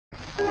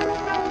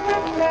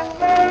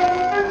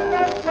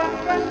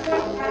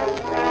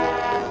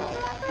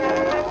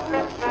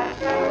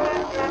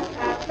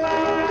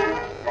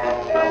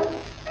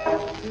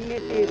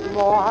Mrs.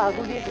 Moore,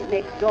 who lives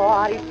next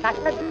door, is such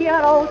a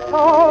dear old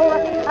soul.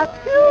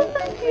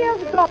 Susan, she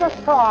has got a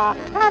sore.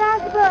 Her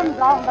husband's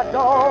on the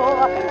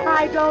dole.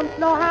 I don't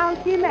know how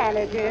she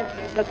manages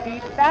to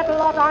keep that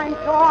lot, I'm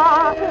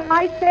sure.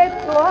 I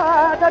said to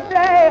her the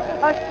day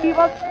as she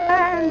was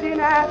standing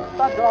at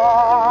the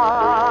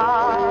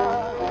door,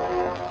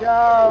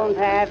 don't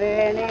have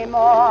any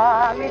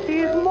more,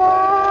 Mrs.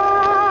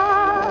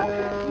 Moore.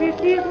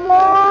 Mrs.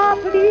 Moore,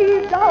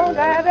 please don't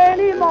have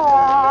any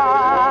more.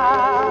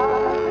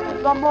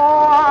 The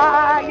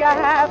more you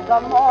have,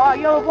 the more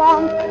you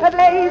want,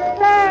 they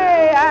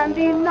say, and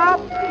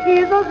enough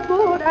is as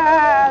good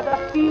as a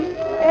feast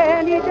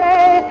any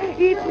day.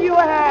 If you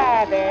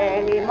have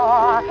any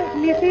more,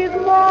 Mrs.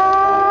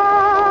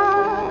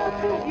 Moore,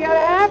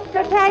 you'll have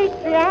to take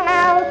the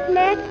house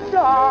next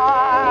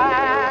door.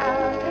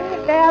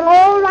 They're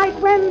all right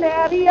when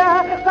they're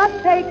here,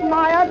 but take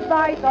my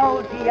advice,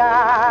 oh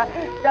dear,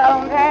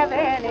 don't have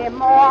any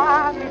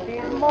more,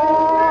 Mrs.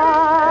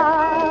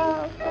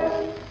 Moore.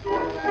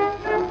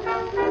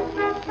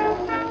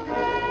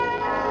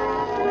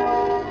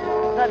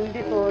 The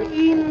little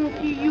inn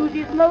she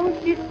uses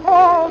most is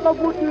called the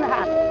Wooden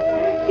Hut.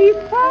 She's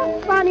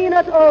so funny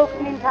at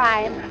opening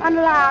time and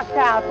laughs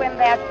out when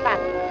they're shut.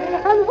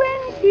 And when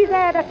she's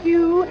had a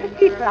few,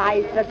 she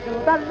tries to do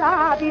the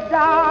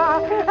la-di-da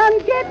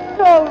and gets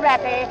so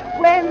rappy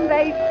when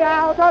they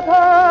shout at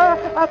her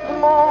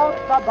across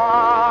the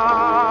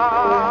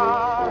bar.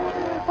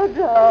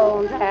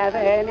 Don't have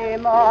any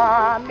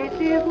more,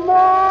 Mrs.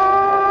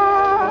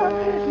 Moore.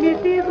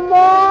 Mrs.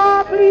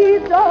 Moore,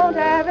 please don't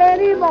have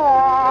any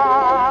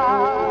more.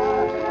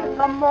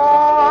 The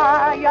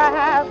more you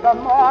have, the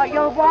more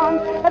you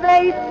want,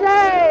 they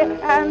say,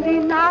 and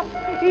enough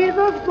is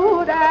as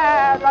good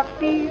as a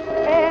feast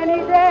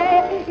any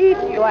day. If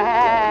you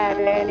had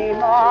any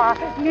more,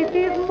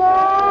 Mrs.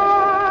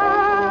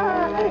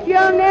 Moore,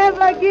 you'll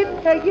never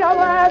get to your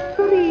last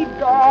street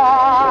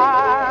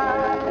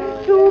door.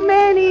 Too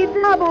many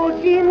double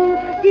gins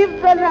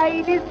give the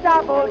ladies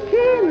double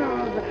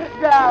chins.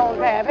 Don't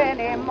have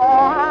any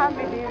more,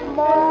 Mrs.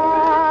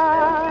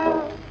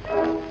 Moore.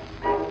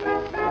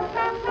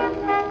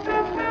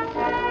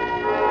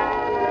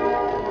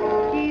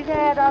 She's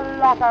had a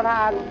lot of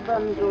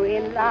husbands who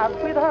in love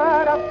with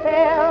her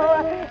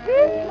affair.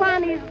 This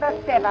one is the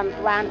seventh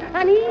one,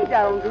 and he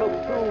don't look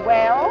too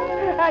well.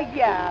 A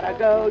year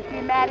ago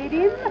she married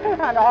him,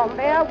 and on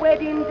their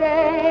wedding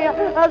day,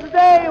 as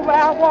they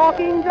were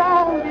walking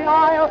down the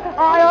aisle,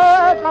 I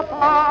heard the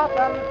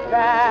parson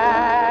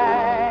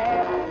say,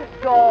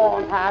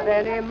 don't have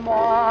any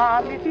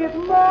more, Mrs.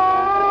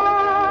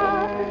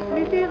 Moore.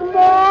 Mrs.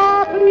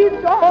 Moore,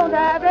 please don't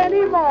have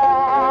any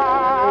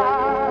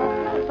more.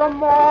 The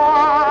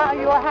more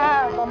you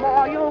have, the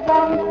more you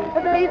want,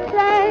 they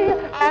say,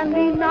 and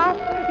enough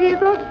is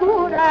as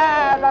good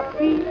as a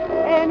feast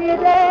any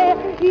day.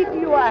 If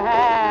you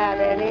have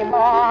any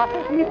more,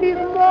 Mrs.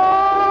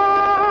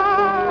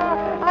 Moore,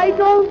 I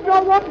don't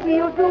know what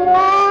we'll do,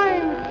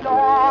 I'm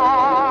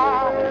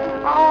sure.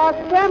 Our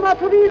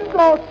cemetery's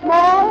so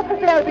small,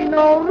 there'll be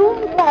no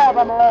room for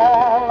them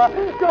all.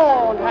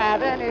 Don't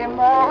have any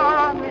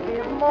more,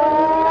 Mrs.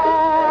 Moore.